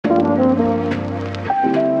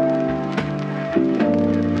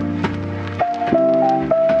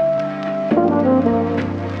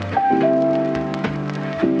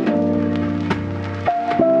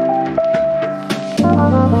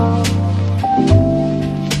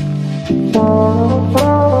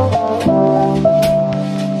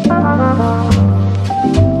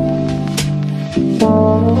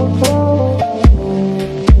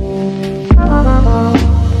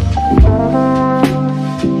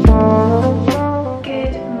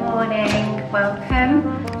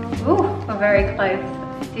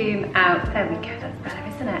close, zoom out. There we go, that's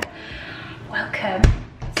better, isn't it? Welcome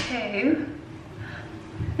to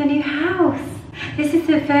the new house. This is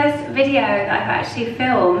the first video that I've actually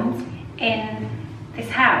filmed in this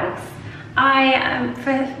house. I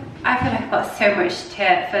feel like I've got so much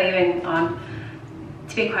to fill you in on,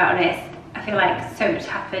 to be quite honest. I feel like so much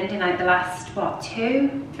happened in like the last, what,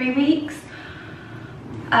 2-3 weeks?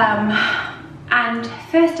 And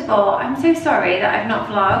first of all, I'm so sorry that I've not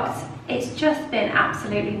vlogged. It's just been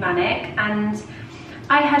absolutely manic, and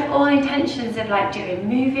I had all intentions of like doing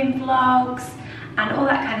moving vlogs and all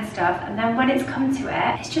that kind of stuff, and then when it's come to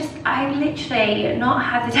it, it's just, I literally not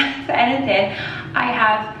had the time for anything. I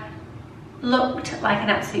have looked like an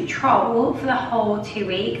absolute troll for the whole 2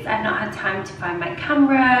 weeks. I've not had time to find my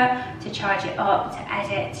camera, to charge it up, to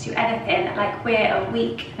edit, to do anything. Like, we're a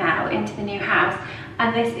week now into the new house,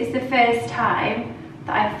 and this is the first time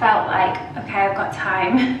that I felt like, okay, I've got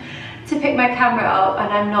time to pick my camera up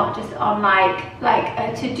and I'm not just on like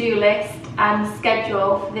a to-do list and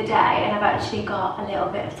schedule for the day, and I've actually got a little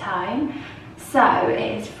bit of time. So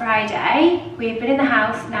it is Friday. We've been in the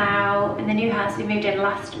house now, in the new house. We moved in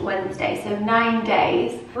last Wednesday, so 9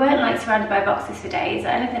 days. We weren't like surrounded by boxes for days or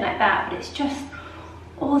anything like that, but it's just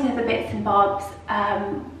all the other bits and bobs.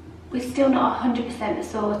 We're still not 100%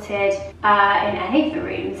 sorted in any of the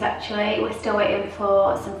rooms actually. We're still waiting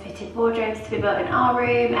for some fitted wardrobes to be built in our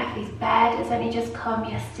room. Effie's bed has only just come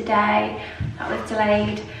yesterday. That was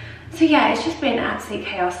delayed. So yeah, it's just been absolute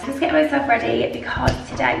chaos. I'm just getting myself ready because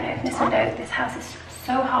today, I'm gonna open this window, this house is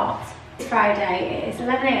so hot. It's Friday, it is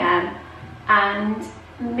 11 AM, and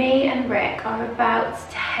me and Rick are about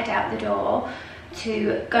to head out the door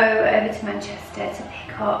to go over to Manchester to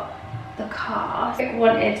pick up the car. Rick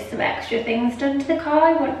wanted some extra things done to the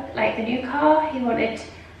car. Like the new car, he wanted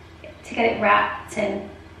to get it wrapped, and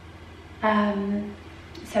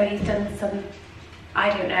so he's done some, I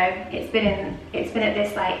don't know, it's been at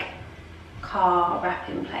this like car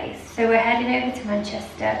wrapping place. So we're heading over to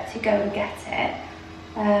Manchester to go and get it.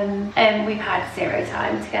 And we've had 0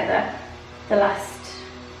 time together the last,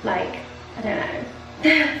 like, I don't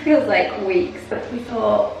know, feels like weeks. But we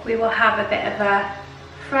thought we will have a bit of a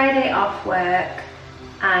Friday off work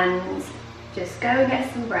and just go and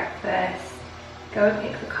get some breakfast, go and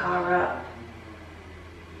pick the car up,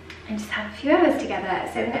 and just have a few hours together.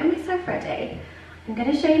 So I'm getting myself ready. I'm going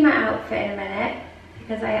to show you my outfit in a minute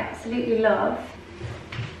because I absolutely love,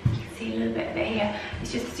 you can see a little bit of it here,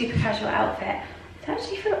 it's just a super casual outfit. It's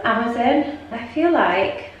actually from Amazon. I feel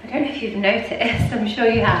like, I don't know if you've noticed, I'm sure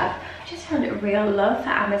you have, I just found a real love for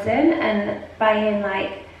Amazon and buying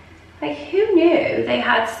like who knew they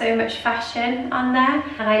had so much fashion on there.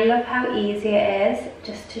 And I love how easy it is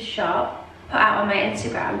just to shop. Put out on my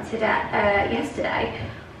Instagram today, yesterday,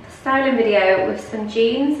 styling video with some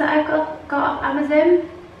jeans that I've got off Amazon.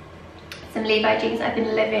 Some Levi jeans. I've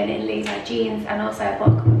been living in Levi jeans, and also I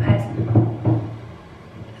bought a couple of pairs.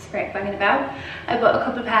 That's Rick banging about. I bought a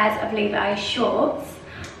couple of pairs of Levi shorts,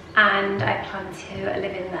 and I plan to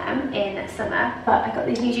live in them in summer. But I got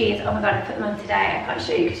these new jeans. Oh my god, I put them on today. I can't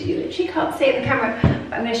show you because you literally can't see it in the camera,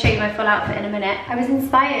 but I'm going to show you my full outfit in a minute. I was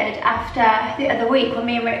inspired after the other week when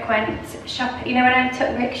me and Rick went shopping. You know, when I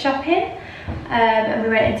took Rick shopping? And we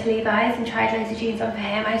went into Levi's and tried loads of jeans on for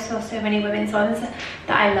him. I saw so many women's ones that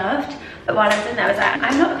I loved. But while I was in there, I was like,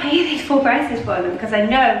 I'm not paying these full prices for them because I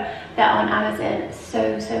know they're on Amazon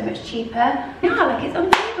so much cheaper. Yeah, like, it's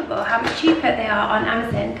unbelievable how much cheaper they are on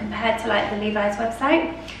Amazon compared to like the Levi's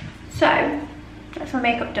website. So that's my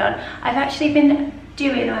makeup done. I've actually been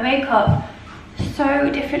doing my makeup so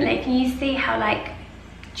differently. Can you see how like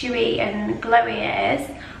dewy and glowy it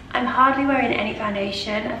is? I'm hardly wearing any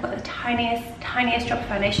foundation. I've got the tiniest drop of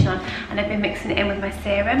foundation on, and I've been mixing it in with my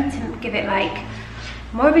serum to give it like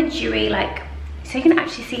more of a dewy, like, so you can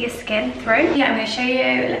actually see your skin through. Yeah, I'm going to show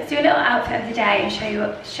you, let's do a little outfit of the day and show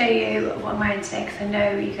you what I'm wearing today, because I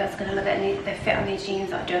know you guys are going to love it, and the fit on these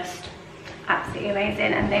jeans are just absolutely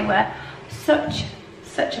amazing, and they were such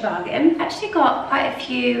a bargain. I actually got quite a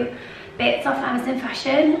few bits off Amazon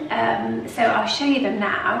Fashion, so I'll show you them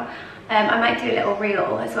now. I might do a little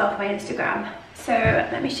reel as well for my Instagram. So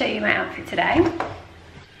let me show you my outfit today.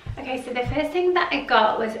 Okay, so the first thing that I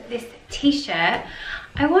got was this t-shirt.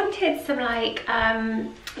 I wanted some like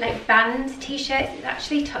band t-shirts. It's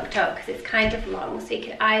actually tucked up because it's kind of long, so you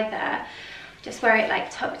could either just wear it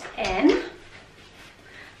like tucked in,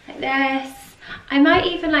 like this. I might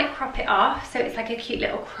even like crop it off so it's like a cute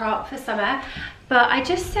little crop for summer. But I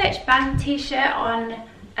just searched band t-shirt on,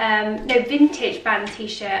 no, vintage band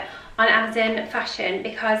t-shirt on Amazon Fashion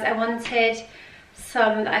because I wanted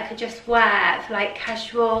some that I could just wear for like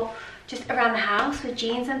casual just around the house with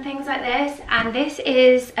jeans and things like this. And this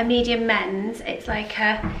is a medium men's. It's like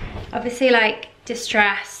a, obviously like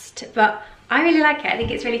distressed, but I really like it. I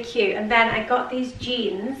think it's really cute. And then I got these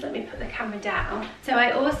jeans. Let me put the camera down. So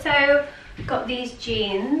I also got these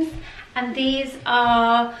jeans, and these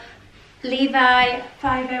are Levi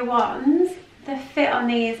 501s. The fit on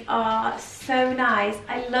these are so nice.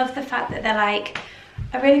 I love the fact that they're like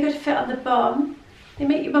a really good fit on the bum. They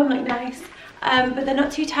make your bum look nice, but they're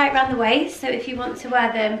not too tight around the waist. So if you want to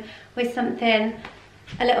wear them with something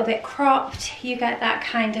a little bit cropped, you get that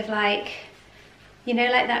kind of like, you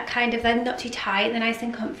know, like that kind of, they're not too tight, they're nice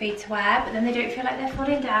and comfy to wear, but then they don't feel like they're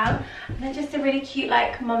falling down. And they're just a really cute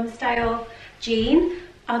like mum style jean.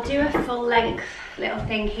 I'll do a full length little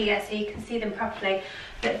thing here so you can see them properly.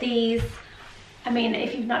 But these, I mean,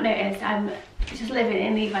 if you've not noticed, I'm just living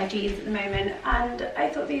in Levi jeans at the moment, and I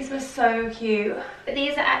thought these were so cute. But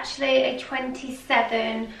these are actually a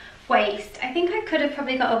 27 waist. I think I could have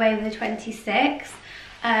probably got away with a 26,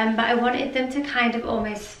 but I wanted them to kind of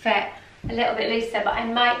almost fit a little bit looser, but I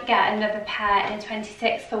might get another pair in a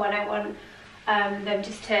 26 for when I want them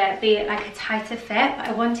just to be like a tighter fit. But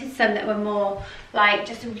I wanted some that were more like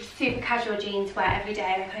just a super casual jean to wear every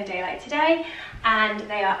day, like on a day like today, and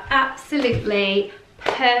they are absolutely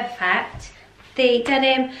perfect. The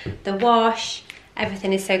denim, the wash,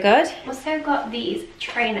 everything is so good. Also got these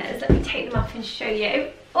trainers. Let me take them off and show you.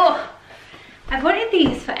 Oh, I've wanted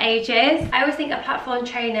these for ages. I always think a platform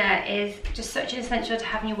trainer is just such an essential to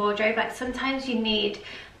have in your wardrobe. Like sometimes you need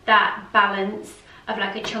that balance of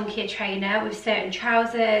like a chunkier trainer with certain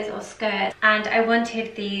trousers or skirts, and I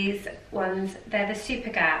wanted these ones. They're the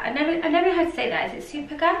Superga. I never know how to say that. Is it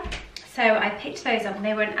Superga? So I picked those up and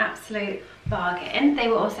they were an absolute bargain. They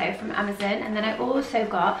were also from Amazon. And then I also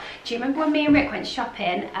got, do you remember when me and Rick went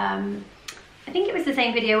shopping? I think it was the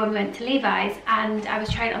same video when we went to Levi's, and I was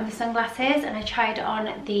trying on the sunglasses, and I tried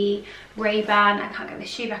on the Ray-Ban, I can't get the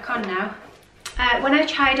shoe back on now. When I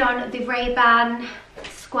tried on the Ray-Ban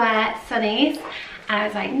square sunnies, and I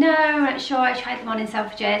was like, no, I'm not sure. I tried them on in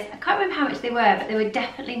Selfridges. I can't remember how much they were, but they were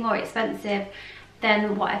definitely more expensive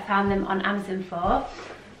than what I found them on Amazon for.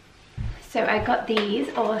 So I got these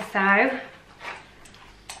also.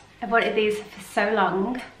 I've wanted these for so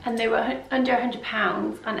long, and they were under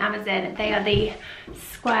 £100 on Amazon. They are the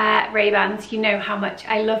square Ray-Bans. You know how much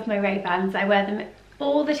I love my Ray-Bans. I wear them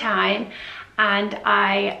all the time, and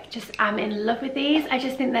I just am in love with these. I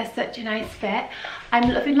just think they're such a nice fit.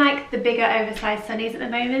 I'm loving like the bigger oversized sunnies at the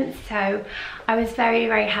moment, so I was very,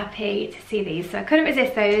 very happy to see these. So I couldn't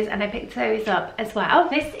resist those, and I picked those up as well.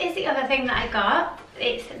 This is the other thing that I got.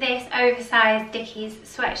 It's this oversized Dickies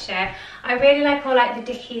sweatshirt. I really like all like the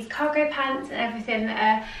Dickies cargo pants and everything that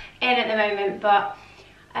are in at the moment, but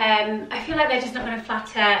I feel like they're just not going to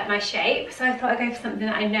flatter my shape, so I thought I'd go for something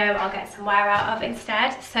that I know I'll get some wear out of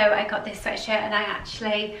instead. So I got this sweatshirt, and I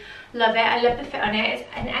actually love it. I love the fit on it. It's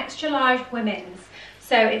an extra large women's,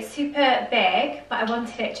 so it's super big, but I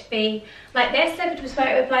wanted it to be like this, so I could just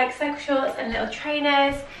wear it with like cycle shorts and little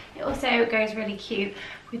trainers. It also goes really cute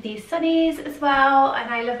with these sunnies as well, and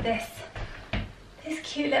I love this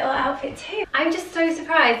cute little outfit too. I'm just so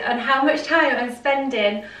surprised on how much time I'm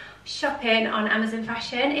spending shopping on Amazon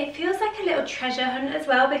fashion. It feels like a little treasure hunt as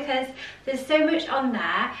well, because there's so much on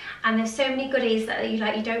there, and there's so many goodies that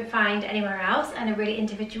you don't find anywhere else, and are really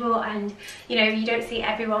individual, and you know, you don't see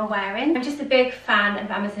everyone wearing. I'm just a big fan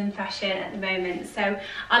of Amazon fashion at the moment, so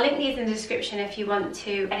I'll link these in the description if you want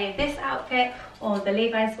to any of this outfit or the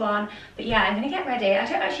Levi's one. But yeah, I'm gonna get ready. I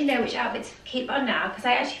don't actually know which outfit to keep on now, because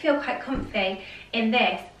I actually feel quite comfy in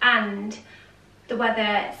this, and the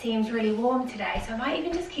weather seems really warm today, so I might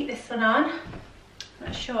even just keep this one on. I'm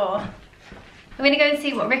not sure. I'm gonna go and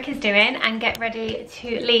see what Rick is doing and get ready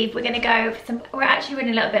to leave. We're gonna go for some, we're actually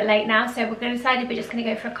running a little bit late now, so we're gonna decide if we're just gonna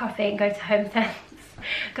go for a coffee and go to HOMESENSE,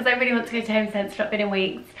 because I really want to go to HOMESENSE, not been in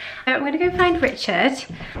weeks. I'm gonna go find Richard.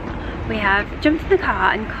 We have jumped in the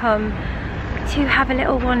car and come to have a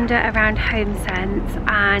little wander around HOMESENSE,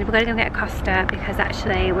 and we're going to go get a Costa because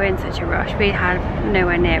actually we're in such a rush. We have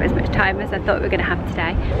nowhere near as much time as I thought we were going to have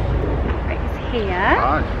today. Rick's here.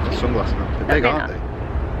 Hi, the sunglasses. They're big, aren't they?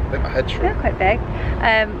 I think my head's shrunk. They're quite big.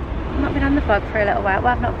 Not been on the vlog for a little while.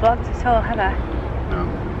 Well, I've not vlogged at all, have I? No.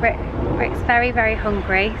 Rick's very, very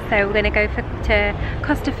hungry, so we're going to go to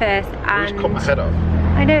Costa first and... You just cut my head off.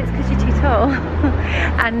 I know, it's because you're too tall.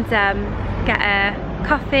 And get a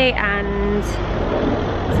coffee and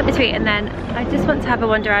something to eat, and then I just want to have a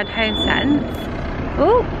wander around HOMESENSE.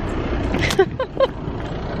 Oh,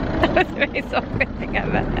 that was the most awkward thing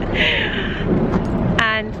ever.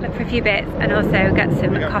 and look for a few bits and also get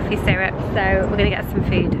some coffee syrup. So we're gonna get some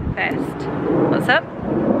food first. What's up?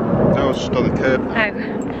 I was just on the curb. Oh,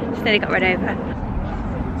 just nearly got run over.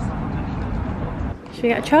 Should we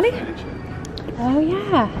get a trolley? Oh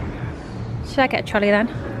yeah. Should I get a trolley then?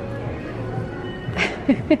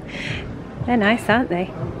 They're nice, aren't they?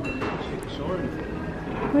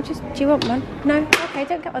 Well, do you want one? No? Okay,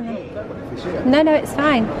 don't get one then. No, it's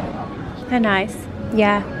fine. They're nice.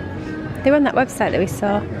 Yeah. They were on that website that we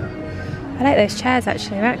saw. I like those chairs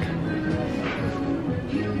actually, Rick.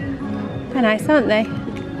 They're nice, aren't they?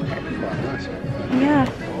 Yeah.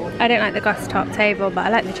 I don't like the glass top table, but I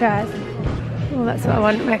like the chairs. Oh, that's what I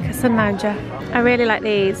want, Rick, a sun lounger. I really like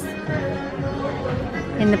these.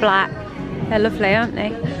 In the black. They're lovely, aren't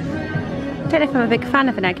they? I don't know if I'm a big fan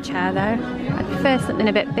of an egg chair though. I prefer something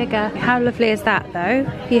a bit bigger. How lovely is that though?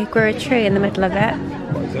 If you grow a tree in the middle of it.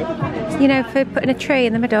 What is it? You know, for putting a tree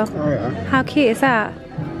in the middle. Oh yeah. How cute is that?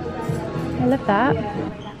 I love that.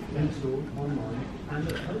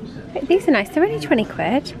 These are nice. They're only 20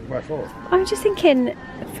 quid. Where for? I was just thinking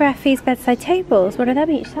for Effie's bedside tables, one of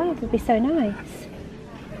them each side would be so nice.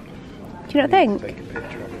 Do you not think? Take a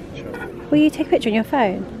picture of it and show it. Will you take a picture on your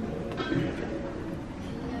phone?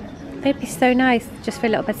 They'd be so nice just for a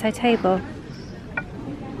little bedside table.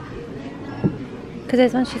 Because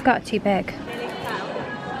those ones she's got are too big.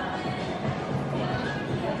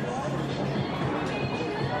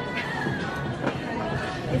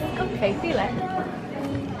 It's comfy, feel it.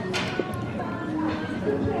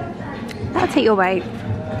 That'll take your weight. I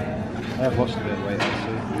have lost a bit of weight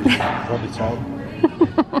actually. Probably 12.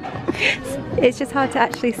 It's just hard to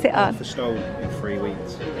actually sit on. Half a stone in 3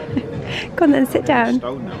 weeks. Go on then, sit down.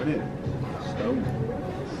 Stone now, isn't it? Stone.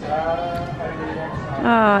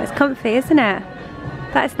 Oh, it's comfy, isn't it?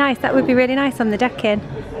 That's nice. That would be really nice on the decking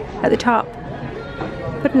at the top,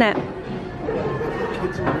 wouldn't it?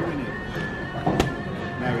 Kids are doing it.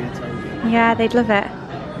 Mary told me. Yeah, they'd love it.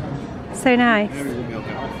 So nice. Mary won't be able to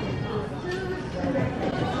get off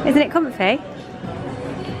them. Isn't it comfy?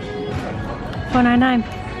 $4.99.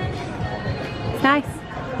 It's nice.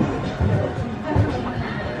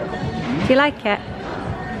 Do you like it?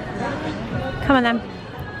 Come on then.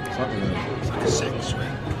 It's like a sex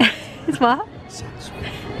swing. It's what? Sex swing.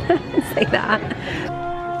 Say that.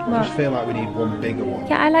 I just feel like we need one bigger one.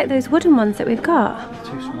 Yeah, I like those wooden ones that we've got.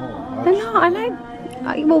 They're too small. They're not, I like...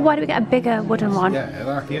 Well, why do we get a bigger wooden one? Yeah, I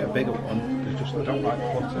like to get a bigger one. It's just I don't like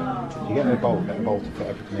clutter. You get a bowl to fit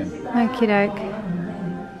everything in. Okie doke.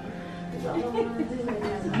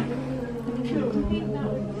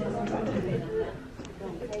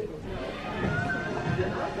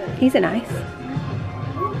 These are nice.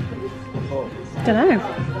 Don't know,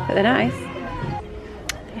 but they're nice.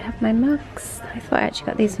 They have my mugs. I thought I actually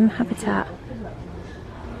got these from Habitat,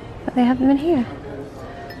 but they have them in here.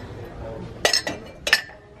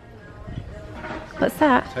 What's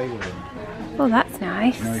that? Table in. Oh, that's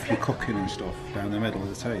nice. You know, if you're cooking and stuff down the middle of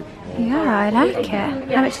the table. Yeah, I like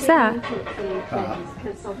it. How much is that?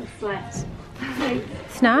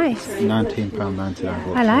 It's nice.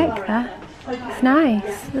 £19.99. I like that. It's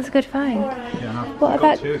nice. That's a good find. Yeah, no, What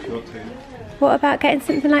about two if you want to. what about getting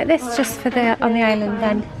something like this just for the on the island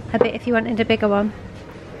then? A bit if you wanted a bigger one.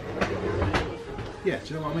 Yeah,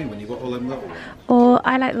 do you know what I mean? When you've got all them little. Or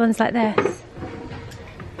I like the ones like this.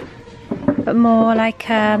 But more like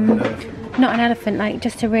not an elephant, like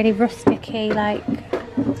just a really rusticy like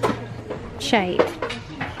shape.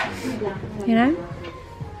 You know?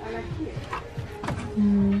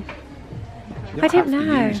 I don't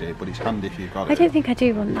know. Use it, but it's handy if you've got it. I don't think I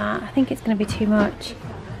do want that. I think it's going to be too much.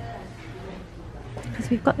 Because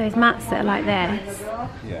we've got those mats that are like this.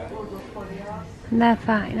 Yeah. And they're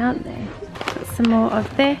fine, aren't they? Got some more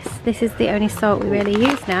of this. This is the only salt we really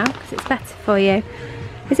use now because it's better for you.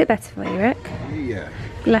 Is it better for you, Rick? Yeah.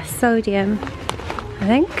 Less sodium, I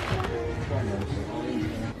think.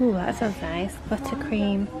 Ooh, that sounds nice.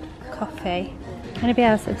 Buttercream coffee. Anybody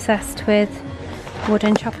else obsessed with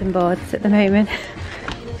wooden chopping boards at the moment? I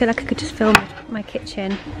feel like I could just fill my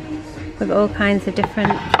kitchen with all kinds of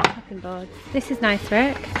different chopping boards. This is nice,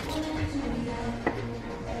 Rick.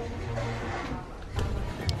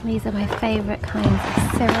 These are my favourite kinds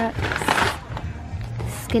of syrups.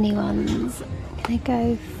 Skinny ones. Can I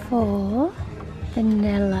go for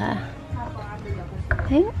vanilla? I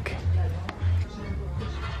think.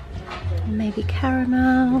 Maybe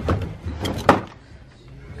caramel.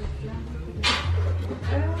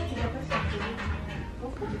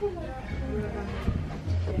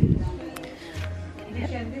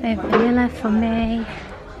 Vanilla for me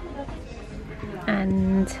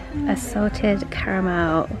and a salted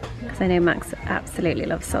caramel because I know Max absolutely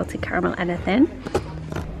loves salted caramel anything.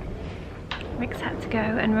 go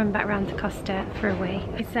and run back round to Costa for a wee.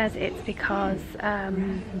 He says it's because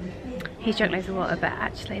he's drunk loads of water, but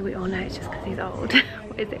actually we all know it's just because he's old.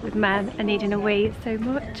 What is it with men and needing a wee so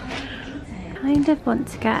much? I kind of want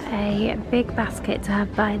to get a big basket to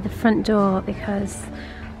have by the front door because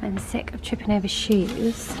I'm sick of tripping over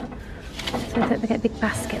shoes. So if they get a big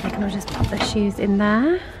basket, they can all just pop their shoes in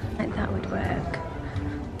there. Like that would work.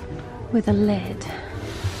 With a lid.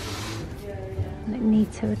 Like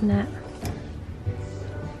neater, wouldn't it?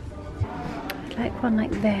 I'd like one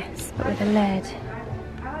like this, but with a lid.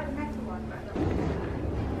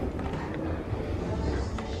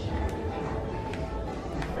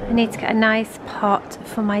 I need to get a nice pot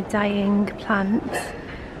for my dying plants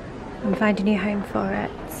and find a new home for it.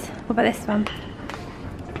 What about this one?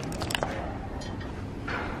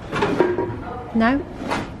 No?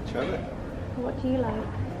 What do you like?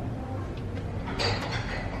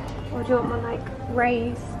 Or do you want one like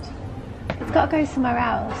raised? It's got to go somewhere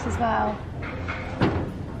else as well.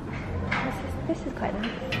 This is quite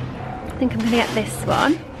nice. I think I'm going to get this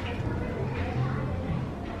one.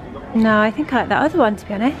 No, I think I like that other one, to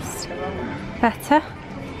be honest. Better.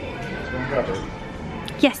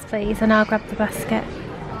 Yes, please, and I'll grab the basket.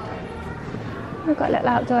 We've got a little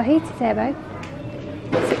outdoor heater here, babe.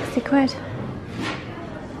 60 quid.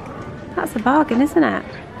 That's a bargain, isn't it?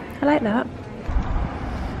 I like that.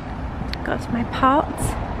 Got my pot.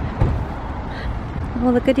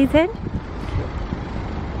 All the goodies in.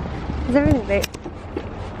 Is everything there?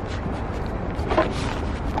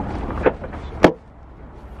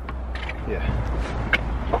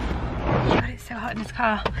 God, it's so hot in this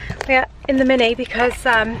car. We're in the Mini because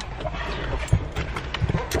the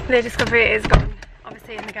Discovery is gone,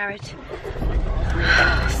 obviously, in the garage.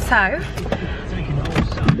 So,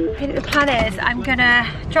 the plan is I'm gonna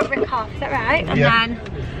drop Rick off, is that right? And then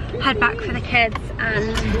head back for the kids, and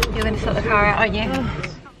you're gonna sort the car out, aren't you?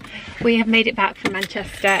 We have made it back from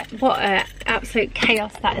Manchester. What an absolute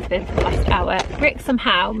chaos that has been for the last hour. Rick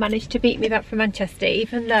somehow managed to beat me back from Manchester,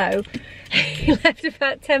 even though he left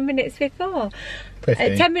about 10 minutes before.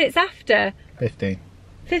 10 minutes after. 15.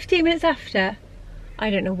 15 minutes after. I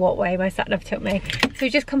don't know what way my sat-nav took me. So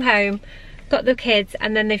we've just come home, got the kids,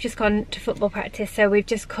 and then they've just gone to football practice. So we've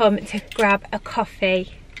just come to grab a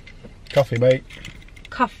coffee. Coffee, mate.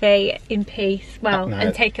 Coffee in peace, well,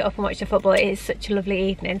 and take it up and watch the football. It is such a lovely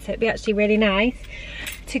evening, so it'd be actually really nice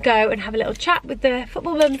to go and have a little chat with the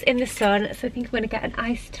football mums in the sun. So I think I'm going to get an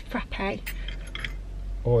iced frappe.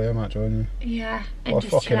 Oh yeah, I might join you. Yeah, and what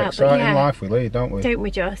just a fucking chill out. exciting life we lead, don't we? Don't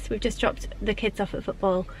we just? We've just dropped the kids off at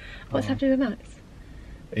football. What's happening with Max?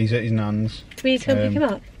 He's at his nan's. Do we need to go and pick him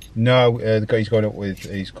up? No, he's going up with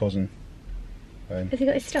his cousin. Has he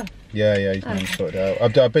got his stuff? Yeah, he's nan's sorted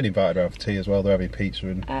out. I've been invited around for tea as well. They're having pizza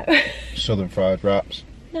and southern fried wraps.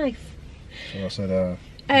 Nice. So I said,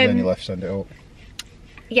 then you left, send it up.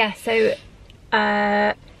 Yeah, so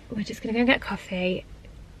we're just going to go and get coffee,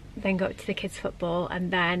 then go up to the kids' football,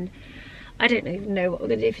 and then I don't even know what we're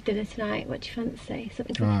going to do for dinner tonight. What do you fancy?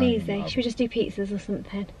 Something quick and easy? Should we just do pizzas or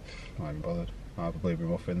something? I'm not even bothered. I'll have a blueberry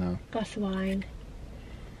muffin now. Glass of wine.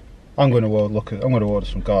 I'm going to order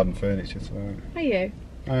some garden furniture tonight. Are you?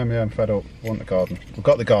 I am, yeah, I'm fed up. I want the garden. We've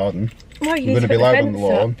got the garden. Well, we're going to be loud on the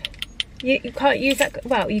lawn. You can't use that,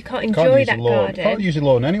 well, you can't enjoy that garden. You can't use the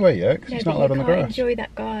lawn anyway yet, because it's not allowed on the grass. You can't enjoy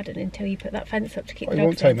that garden until you put that fence up to keep the dogs in. It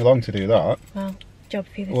won't take me long to do that. Well, job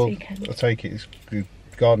for you this weekend. I take it, the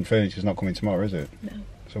garden furniture's not coming tomorrow, is it? No.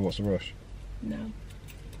 So what's the rush? No.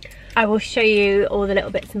 I will show you all the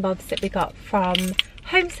little bits and bobs that we got from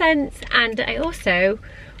HOMESENSE, and I also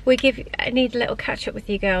I need a little catch up with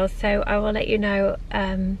you girls, so I will let you know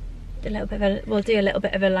we'll do a little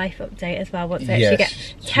bit of a life update as well once I actually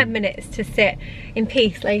get 10 minutes to sit in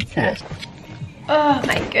peace later. Yes. Oh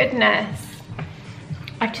my goodness.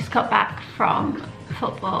 I've just got back from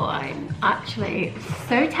football. I'm actually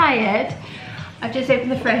so tired. I've just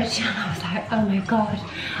opened the fridge and I was like, oh my god,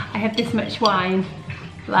 I have this much wine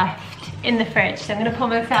left in the fridge. So I'm gonna pour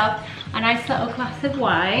myself a nice little glass of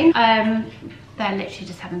wine. They're literally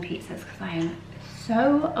just having pizzas because I am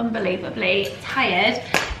so unbelievably tired.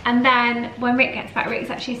 And then when Rick gets back, Rick's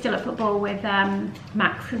actually still at football with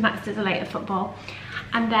Max, because Max does a later football.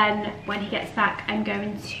 And then when he gets back, I'm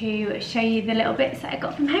going to show you the little bits that I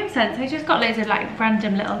got from HOMESENSE. I just got loads of like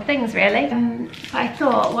random little things really. But I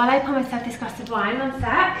thought while I pour myself this glass of wine, one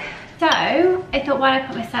sec. So I thought while I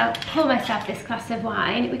pour myself this glass of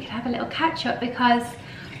wine, we could have a little catch up, because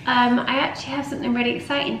I actually have something really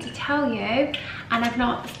exciting to tell you, and I've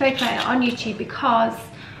not spoken about it on YouTube because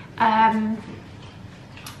I've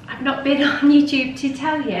not been on YouTube to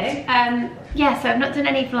tell you. Yeah, so I've not done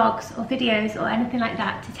any vlogs or videos or anything like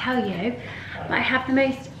that to tell you. but I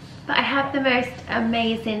have the most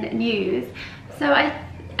amazing news. So I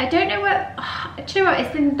don't know what, do you know what,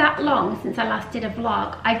 it's been that long since I last did a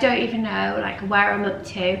vlog. I don't even know like where I'm up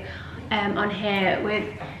to on here with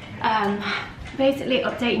basically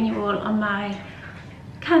updating you all on my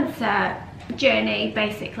cancer journey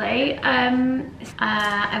basically.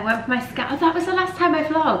 I went for my scan. Oh, that was the last time I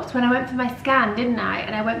vlogged, when I went for my scan, didn't I?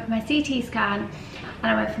 And I went for my CT scan and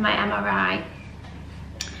I went for my MRI.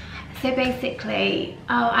 So basically,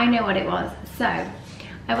 oh, I know what it was. So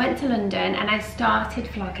I went to London and I started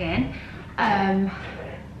vlogging, and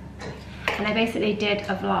I basically did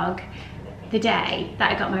a vlog the day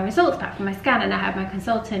that I got my results back from my scan, and I had my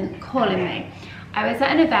consultant calling me. I was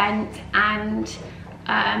at an event, and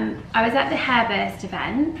I was at the hairburst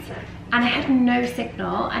event, and I had no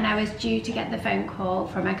signal, and I was due to get the phone call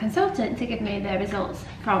from my consultant to give me the results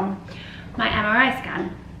from my MRI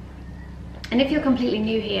scan. And if you're completely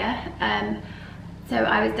new here, so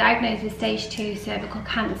I was diagnosed with stage 2 cervical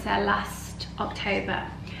cancer last October.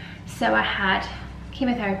 So I had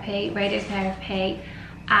chemotherapy, radiotherapy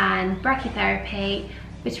and brachytherapy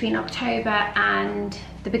between October and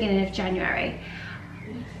the beginning of January.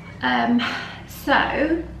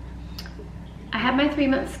 So I had my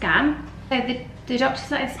 3-month scan. So the doctors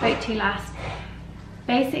that I spoke to last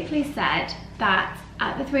basically said that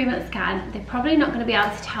at the 3-month scan, they're probably not going to be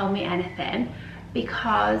able to tell me anything,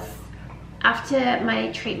 because after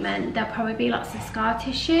my treatment, there'll probably be lots of scar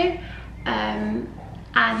tissue. And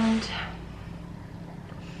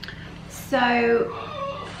so,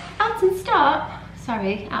 Alton, stop.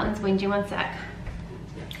 Sorry, Alton's whinging, one sec.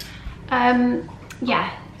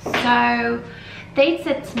 Yeah, so they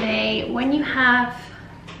said to me, when you have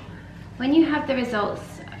the results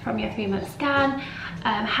from your 3-month scan,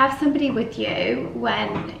 have somebody with you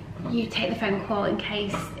when you take the phone call in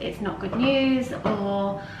case it's not good news,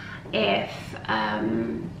 or if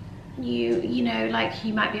you know, like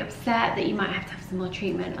you might be upset that you might have to have some more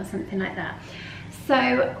treatment or something like that.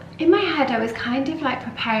 So in my head I was kind of like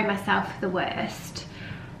preparing myself for the worst,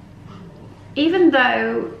 even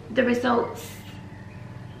though the results,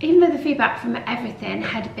 even though the feedback from everything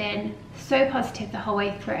had been so positive the whole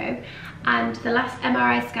way through. And the last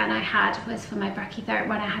MRI scan I had was for my brachytherapy,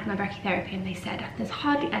 when I had my brachytherapy, and they said there's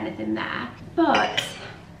hardly anything there. But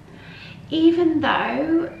even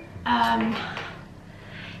though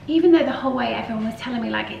the whole way everyone was telling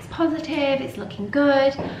me like it's positive, it's looking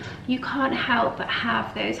good, you can't help but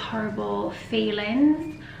have those horrible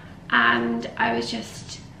feelings. And I was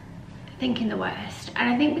just thinking the worst. And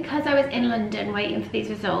I think because I was in London waiting for these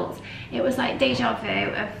results, it was like deja vu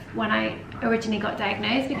of when I originally got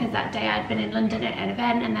diagnosed, because that day I'd been in London at an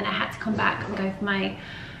event, and then I had to come back and go for my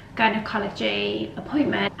gynecology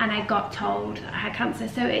appointment, and I got told I had cancer.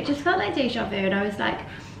 So it just felt like deja vu, and I was like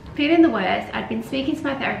feeling the worst. I'd been speaking to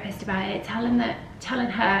my therapist about it, telling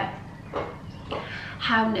her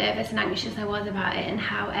how nervous and anxious I was about it, and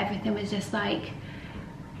how everything was just like,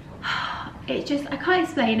 it just, I can't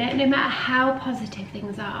explain it. No matter how positive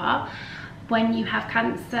things are, when you have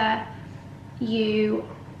cancer,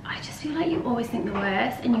 I just feel like you always think the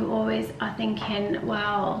worst, and you always are thinking,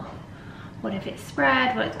 well, what if it's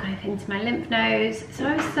spread, what's going into my lymph nodes? So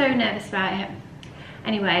I was so nervous about it.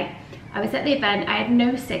 Anyway, I was at the event, I had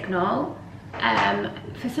no signal.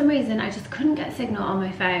 For some reason I just couldn't get signal on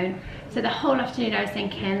my phone. So the whole afternoon I was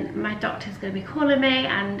thinking, my doctor's going to be calling me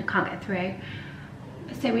and can't get through.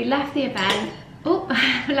 So we left the event,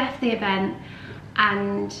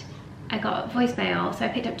 and I got a voicemail. So I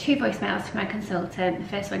picked up 2 voicemails from my consultant. The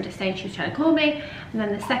first one just saying she was trying to call me, and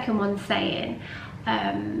then the second one saying,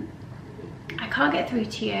 I can't get through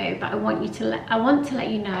to you, but I want to let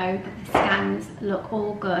you know that the scans look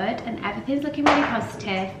all good and everything's looking really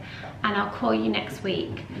positive, and I'll call you next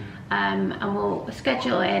week, and we'll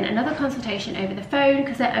schedule in another consultation over the phone,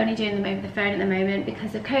 because they're only doing them over the phone at the moment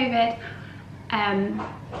because of COVID, and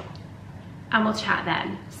we'll chat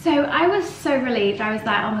then. So I was so relieved. I was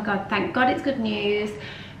like, oh my god, thank god it's good news.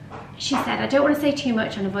 She said, I don't want to say too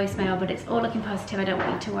much on a voicemail, but it's all looking positive, I don't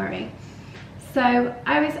want you to worry. So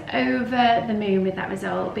I was over the moon with that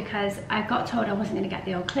result, because I got told I wasn't going to get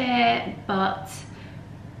the all clear, but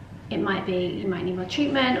it might be, you might need more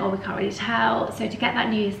treatment, or we can't really tell. So to get that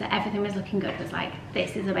news that everything was looking good was like,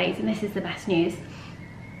 this is amazing, this is the best news.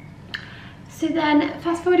 So then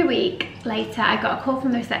fast forward a week later, I got a call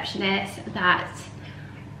from the receptionist that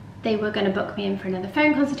they were going to book me in for another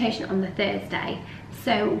phone consultation on the Thursday.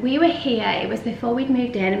 So we were here, it was before we'd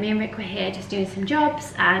moved in, and me and Rick were here just doing some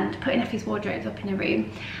jobs and putting Effie's wardrobes up in a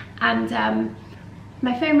room. And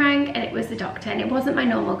my phone rang, and it was the doctor, and it wasn't my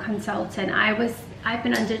normal consultant. I've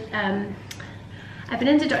been I've been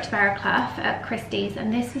under Dr. Barraclough at Christie's,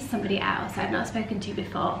 and this was somebody else I'd not spoken to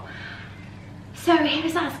before. So he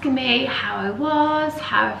was asking me how I was,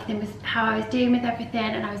 how I was doing with everything,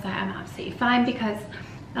 and I was like, I'm absolutely fine, because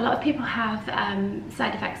a lot of people have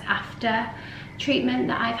side effects after treatment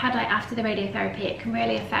that I've had, like after the radiotherapy. It can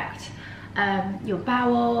really affect your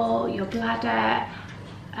bowel, your bladder,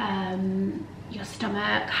 your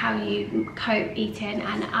stomach, how you cope eating,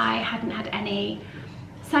 and I hadn't had any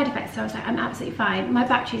side effects, so I was like, I'm absolutely fine. My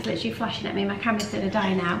battery's literally flashing at me, my camera's gonna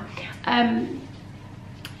die now.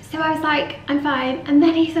 So I was like, I'm fine. And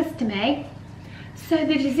then he says to me, so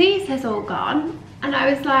the disease has all gone. And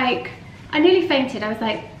I was like, I nearly fainted. I was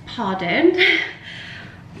like, pardon?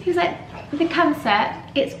 He was like, the cancer,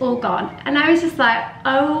 it's all gone. And I was just like,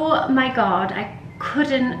 oh my God, I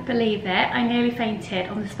couldn't believe it. I nearly fainted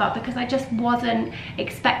on the spot, because I just wasn't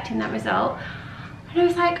expecting that result. And I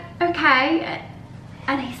was like, okay.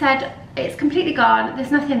 And he said, it's completely gone.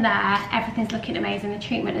 There's nothing there. Everything's looking amazing. The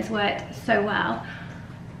treatment has worked so well.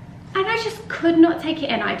 And I just could not take it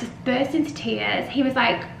in. I just burst into tears. He was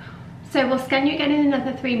like, so we'll scan you again in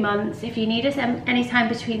another 3 months. If you need us any time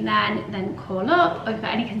between then call up, or if you've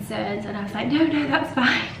got any concerns. And I was like, no, that's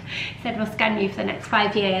fine. He said, we'll scan you for the next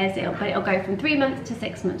 5 years. But it'll go from 3 months to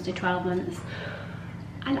 6 months to 12 months.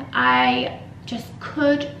 And I just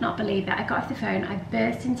could not believe it. I got off the phone, I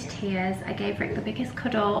burst into tears. I gave Rick the biggest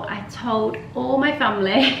cuddle. I told all my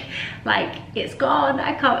family, like, it's gone.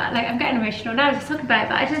 I can't, like, I'm getting emotional now just talking about it,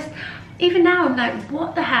 but I just, even now I'm like,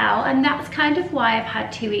 what the hell? And that's kind of why I've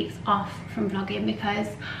had 2 weeks off from vlogging, because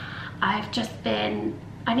I've just been,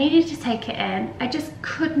 I needed to take it in. I just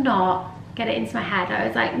could not get it into my head. I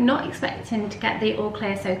was like not expecting to get the all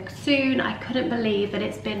clear so soon. I couldn't believe that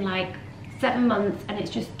it's been like 7 months and it's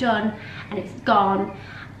just done and it's gone.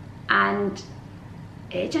 And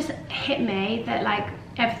it just hit me that, like,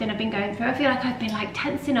 everything I've been going through, I feel like I've been like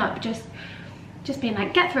tensing up, just being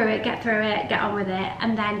like, get through it, get on with it.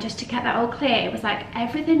 And then just to get that all clear, it was like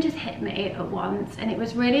everything just hit me at once, and it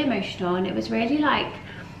was really emotional, and it was really like,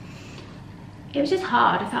 it was just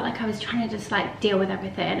hard. I felt like I was trying to just like deal with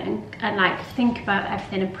everything and like think about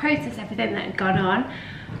everything and process everything that had gone on.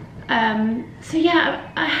 So yeah,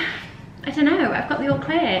 I don't know, I've got the all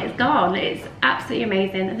clear, it's gone. It's absolutely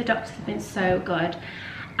amazing. The doctors have been so good.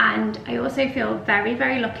 And I also feel very,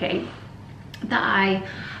 very lucky that I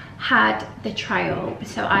had the trial.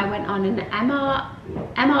 So I went on an MR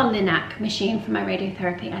Linac machine for my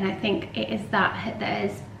radiotherapy, and I think it is that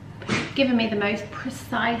has given me the most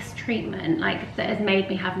precise treatment, like, that has made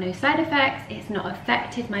me have no side effects. It's not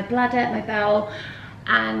affected my bladder, my bowel,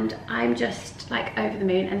 and I'm just like over the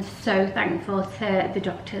moon and so thankful to the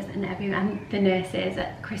doctors and everyone, the nurses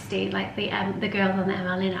at Christie, like the girls on the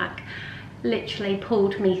MR Linac literally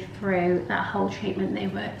pulled me through that whole treatment. They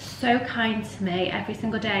were so kind to me every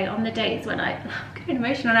single day. On the days when I'm getting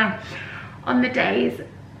emotional now, on the days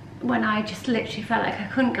when I just literally felt like I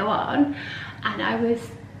couldn't go on and I was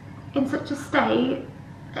in such a state,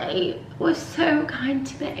 they were so kind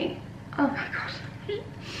to me. Oh my God.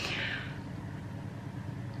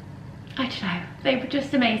 I don't know, they were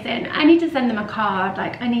just amazing. I need to send them a card,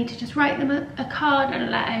 like I need to just write them a card and a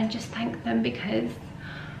letter and just thank them, because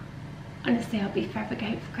honestly I'll be forever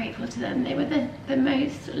grateful to them. They were the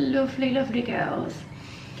most lovely, lovely girls.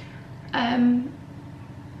 So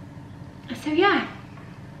yeah,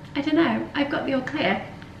 I don't know, I've got the all clear.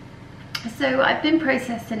 So I've been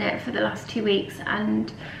processing it for the last 2 weeks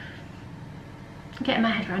and getting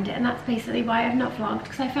my head around it, and that's basically why I've not vlogged,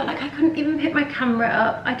 because I felt like I couldn't even pick my camera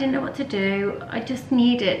up. I didn't know what to do. I just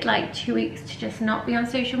needed like 2 weeks to just not be on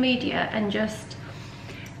social media and just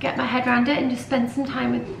get my head around it and just spend some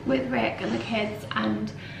time with Rick and the kids,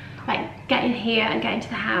 and like getting here and getting to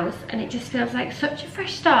the house. And it just feels like such a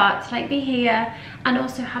fresh start to like be here and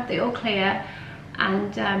also have the all clear.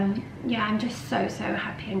 And yeah, I'm just so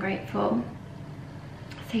happy and grateful.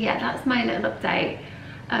 So yeah, that's my little update.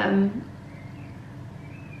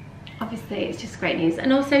 Obviously it's just great news,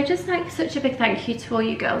 and also just like such a big thank you to all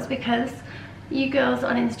you girls, because you girls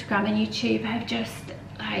on Instagram and YouTube have just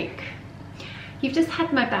like, you've just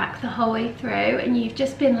had my back the whole way through, and you've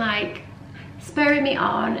just been like spurring me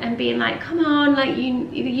on and being like, come on, like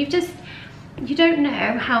you don't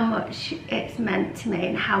know how much it's meant to me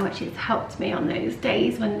and how much it's helped me on those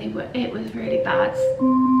days when it was really bad.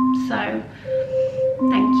 So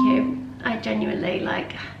thank you. I genuinely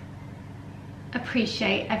like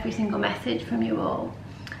appreciate every single message from you all.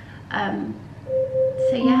 So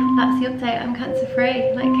yeah, that's the update. I'm cancer free.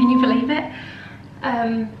 Like, can you believe it?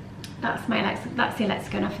 That's the Alexa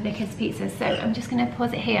going off for the kids' pizzas. So I'm just going to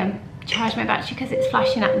pause it here and charge my battery because it's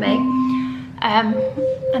flashing at me. and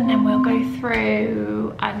then we'll go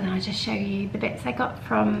through and I'll just show you the bits I got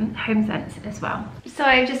from HOMESENSE as well. So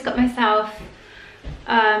I've just got myself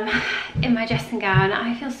in my dressing gown.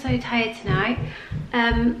 I feel so tired tonight,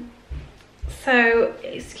 so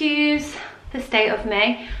excuse the state of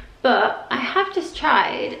me, but I have just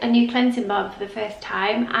tried a new cleansing balm for the first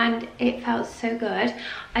time and it felt so good.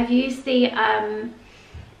 I've used the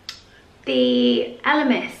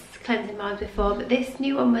Elemis cleansing balm before, but this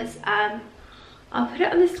new one was, I'll put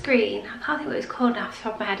it on the screen. I can't think what it was called now off the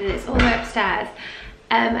top of my head, and it's all the way upstairs.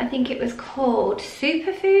 I think it was called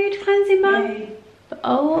Superfood Cleansing Balm.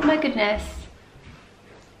 Oh my goodness,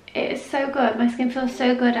 it is so good. My skin feels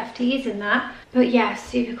so good after using that. But yeah,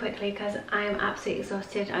 super quickly because I am absolutely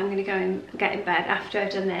exhausted. I'm gonna go and get in bed after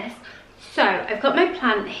I've done this. So I've got my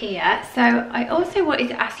plant here. So I also wanted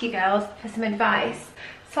to ask you girls for some advice.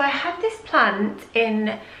 So I had this plant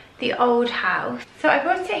in the old house. So I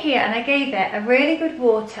brought it here and I gave it a really good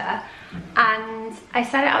water, and I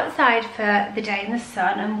set it outside for the day in the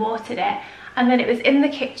sun and watered it, and then it was in the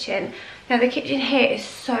kitchen. Now the kitchen here is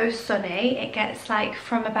so sunny. It gets like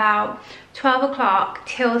from about 12 o'clock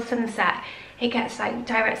till sunset, it gets like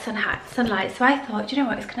direct sunlight. So I thought, you know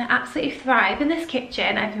what, it's gonna absolutely thrive in this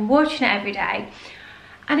kitchen. I've been watering it every day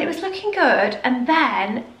and it was looking good. And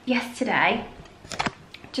then yesterday,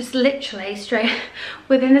 just literally straight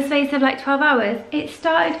within the space of like 12 hours, it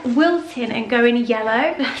started wilting and going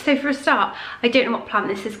yellow. So for a start, I don't know what plant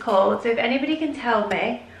this is called. So if anybody can tell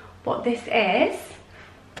me what this is,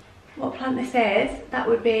 what plant this is, that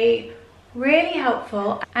would be really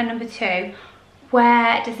helpful. And number two,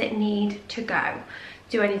 where does it need to go?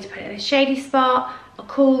 Do I need to put it in a shady spot, a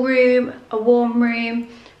cool room, a warm room?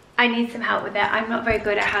 I need some help with it. I'm not very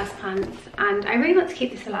good at houseplants and I really want to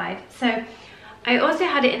keep this alive. So I also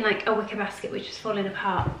had it in like a wicker basket which was falling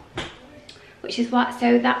apart, which is what,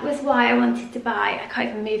 so that was why I wanted to buy, I can't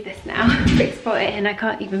even move this now. Rick's brought it in, I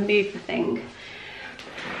can't even move the thing.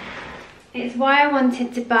 It's why I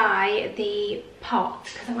wanted to buy the pot,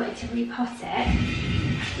 because I wanted to repot it.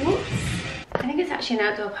 Whoops. I think it's actually an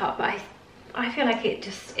outdoor pot, but I feel like it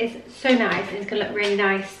just is so nice and it's gonna look really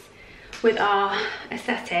nice with our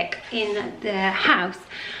aesthetic in the house.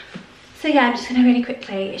 So yeah, I'm just gonna really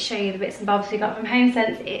quickly show you the bits and bobs we got from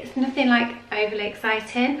HOMESENSE. It's nothing like overly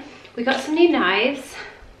exciting. We got some new knives.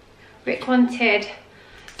 Rick wanted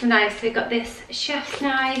some knives, so we got this chef's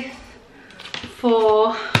knife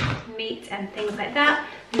for meat and things like that.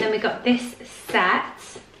 And then we got this set,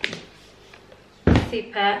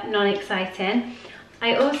 super non-exciting.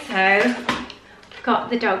 I also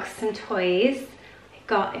got the dogs some toys.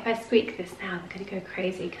 If I squeak this now, they're gonna go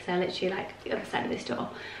crazy because they're literally like the other side of this door,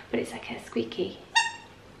 but it's like a squeaky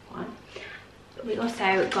one. We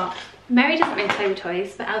also got, Mary doesn't really play with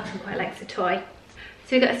toys, but Elton quite likes a toy.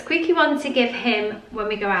 So we got a squeaky one to give him when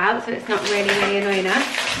we go out, so it's not really annoying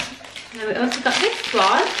us. And then we also got this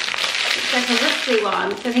one, it's like a rustly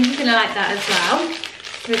one, so I think he's gonna like that as well.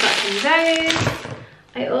 So we got some of those.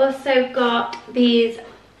 I also got these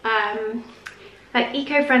like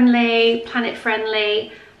eco-friendly,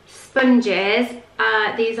 planet-friendly sponges.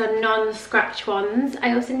 These are non-scratch ones.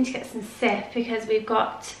 I also need to get some Sif because we've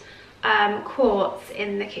got quartz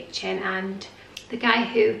in the kitchen, and the guy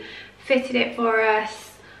who fitted it for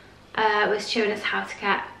us was showing us how to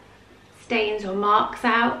get stains or marks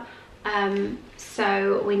out.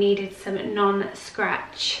 So we needed some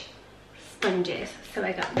non-scratch sponges. So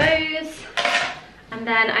I got those. And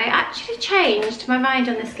then I actually changed my mind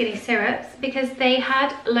on the skinny syrups because they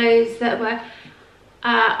had loads that were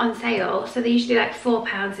on sale. So they're usually like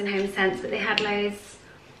 £4 in HOMESENSE, but they had loads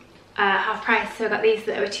half price. So I got these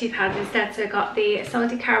that were £2 instead. So I got the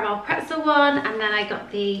salted caramel pretzel one, and then I got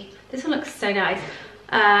the, this one looks so nice,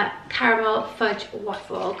 caramel fudge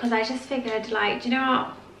waffle, because I just figured, like, do you know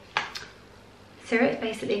what? Syrups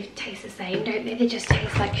basically taste the same, don't they? They just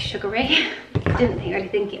taste like sugary. Didn't really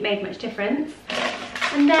think it made much difference.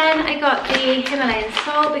 And then I got the Himalayan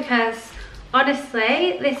salt because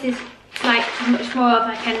honestly, this is like much more of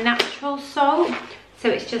like a natural salt, so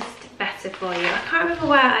it's just better for you. I can't remember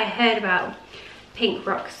where I heard about pink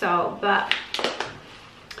rock salt, but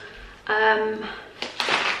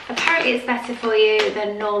apparently it's better for you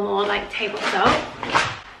than normal like table salt.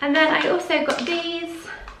 And then I also got these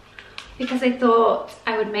because I thought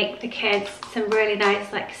I would make the kids some really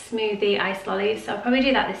nice like smoothie ice lollies, so I'll probably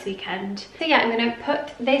do that this weekend. So yeah, I'm gonna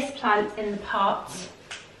put this plant in the pot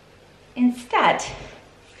instead.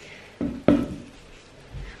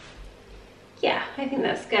 Yeah, I think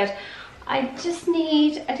that's good. I just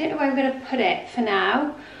need, I don't know where I'm gonna put it for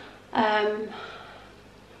now. I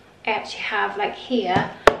actually have like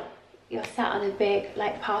here you're sat on a big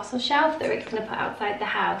like parcel shelf that Ric's gonna put outside the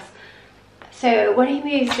house. So when he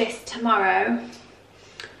moves this tomorrow,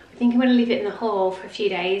 I think I'm gonna leave it in the hall for a few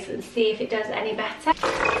days and see if it does any better.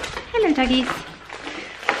 Hello doggies.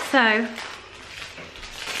 So, I've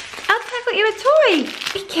got you a toy.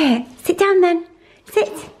 Ricky, sit down then.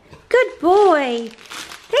 Sit. Good boy.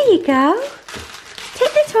 There you go.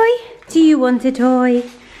 Take the toy. Do you want a toy?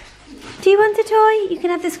 Do you want a toy? You can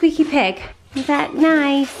have the squeaky pig. Is that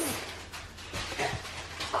nice?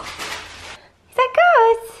 Is that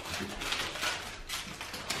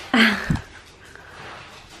good?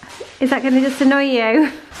 Is that going to just annoy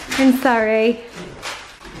you? I'm sorry.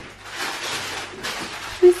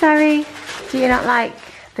 I'm sorry. Do you not like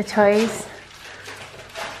the toys?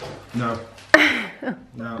 No.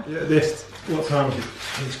 No. Yeah, this, what time is it?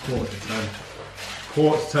 It's 9:45.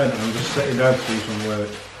 9:45 and I'm just sitting down to do some work.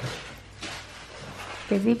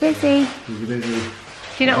 Busy, busy. Busy, busy.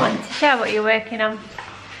 Do you not want to share what you're working on?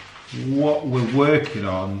 What we're working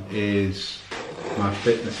on is my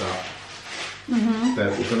fitness app.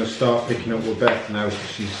 That we're going to start picking up with Beth now,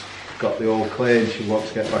 because she's got the all clear and she wants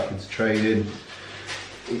to get back into training.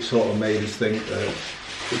 It sort of made us think that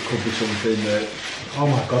it could be something that, oh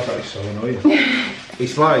my god, that is so annoying.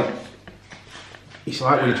 It's like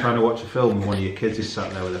when you're trying to watch a film and one of your kids is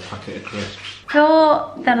sat there with a packet of crisps.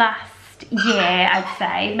 For the last year, I'd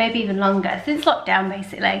say, maybe even longer, since lockdown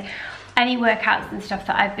basically, any workouts and stuff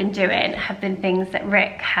that I've been doing have been things that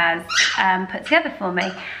Ric has put together for me.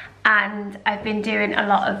 And I've been doing a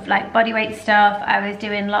lot of like bodyweight stuff. I was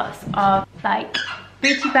doing lots of like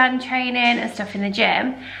booty band training and stuff in the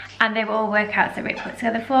gym, and they were all workouts that Ric put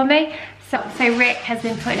together for me. So Ric has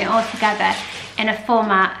been putting it all together in a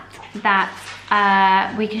format that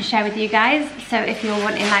we can share with you guys. So if you're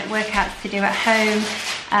wanting like workouts to do at home,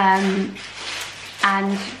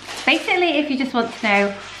 and basically if you just want to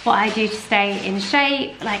know what I do to stay in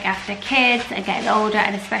shape, like after kids and getting older,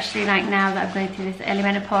 and especially like now that I'm going through this early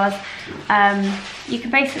menopause, you can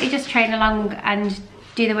basically just train along and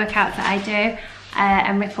do the workouts that I do.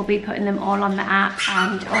 And Ric will be putting them all on the app,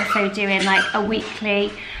 and also doing like a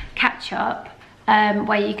weekly catch up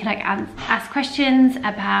where you can like ask questions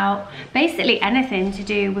about basically anything to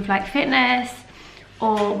do with like fitness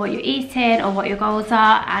or what you're eating or what your goals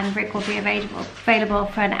are, and Ric will be available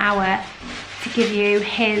for an hour to give you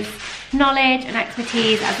his knowledge and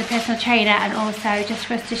expertise as a personal trainer, and also just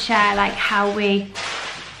for us to share like how we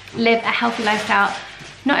live a healthy lifestyle,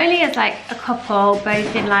 not only as like a couple,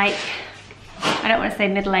 both in like, I don't want to say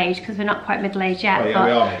middle age because we're not quite middle age yet, oh, yeah, but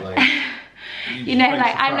we are middle age. you know,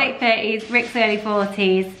 like I'm late 30s, Ric's early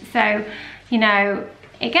 40s, so you know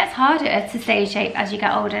it gets harder to stay in shape as you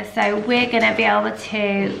get older. So we're gonna be able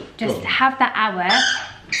to just have that hour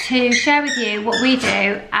to share with you what we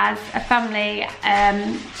do as a family,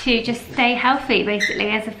 to just stay healthy basically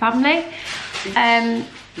as a family.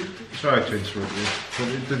 Sorry to interrupt you,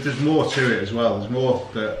 but there's more to it as well. There's more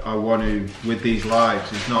that I want to, with these lives,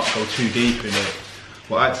 is not go too deep in it,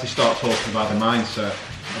 but actually start talking about the mindset,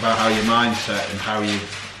 about how your mindset and how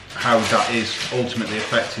that is ultimately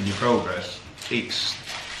affecting your progress.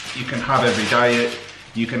 You can have every diet,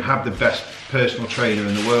 you can have the best personal trainer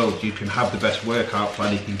in the world, you can have the best workout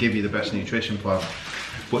plan, he can give you the best nutrition plan,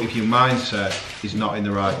 but if your mindset is not in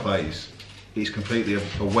the right place, it's completely a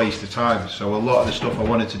waste of time. So a lot of the stuff I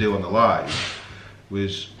wanted to do on the live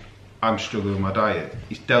was, I'm struggling with my diet.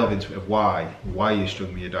 It's delve into it of why are you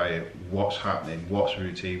struggling with your diet, what's happening, what's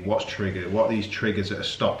routine, what's triggered, what are these triggers that are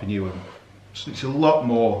stopping you. And so it's a lot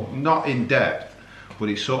more, not in depth, but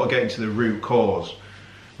it's sort of getting to the root cause,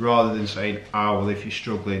 rather than saying, well, if you're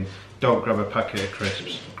struggling, don't grab a packet of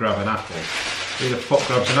crisps, grab an apple. Who the fuck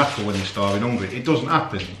grabs an apple when you're starving hungry? It doesn't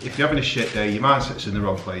happen. If you're having a shit day, your mindset's in the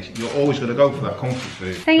wrong place, you're always going to go for that comfort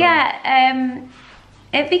food. So yeah,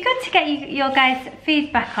 it'd be good to get your guys'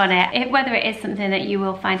 feedback on it, whether it is something that you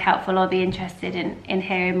will find helpful or be interested in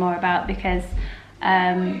hearing more about, because...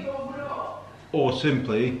 or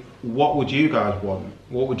simply, what would you guys want?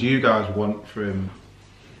 What would you guys want from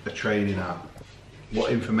a training app?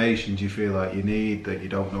 What information do you feel like you need that you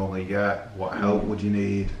don't normally get? What help would you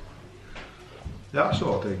need? That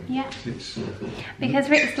sort of thing. Yeah. Because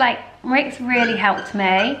Ric's really helped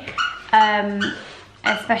me,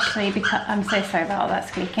 especially because, I'm so sorry about all that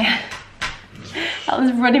squeaking. That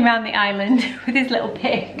was running around the island with his little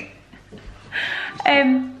pig.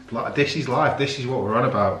 This is life, this is what we're on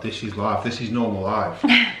about, this is life, this is normal life.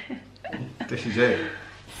 This is it.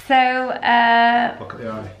 So, look at the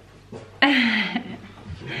eye.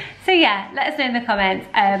 So yeah, let us know in the comments,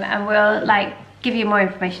 and we'll like give you more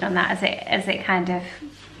information on that as it kind of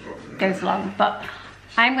goes along. But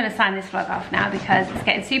I'm going to sign this vlog off now because it's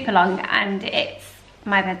getting super long and it's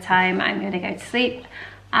my bedtime. I'm going to go to sleep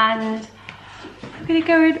and I'm going to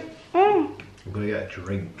go in. I'm going to get a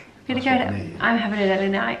drink. I'm having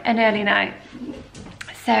an early night.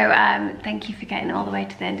 So thank you for getting all the way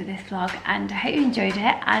to the end of this vlog, and I hope you enjoyed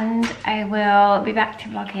it, and I will be back to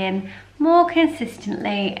vlogging more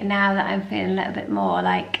consistently now that I'm feeling a little bit more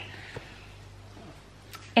like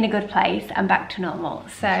in a good place and back to normal.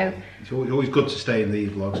 So it's always good to stay in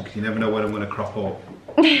these vlogs because you never know when I'm going to crop up.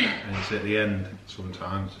 And it's at the end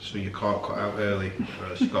sometimes, so you can't cut out early,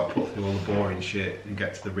 whereas you've got to put through all the boring shit and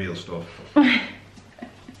get to the real stuff.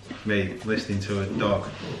 Me listening to a dog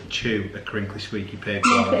chew a crinkly squeaky pig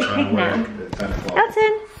while I'm trying to work at 10 o'clock.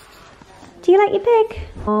 Elton, do you like your pig?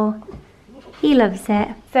 Oh, he loves it.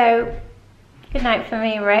 So, good night for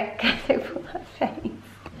me, Rick. Don't put that face.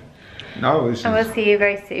 No, and we'll see you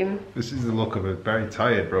very soon. This is the look of a very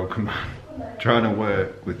tired, broken man trying to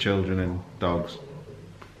work with children and dogs.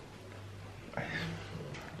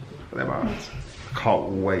 Them arms. I can't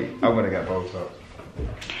wait. I'm gonna get both up.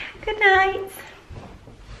 Good night.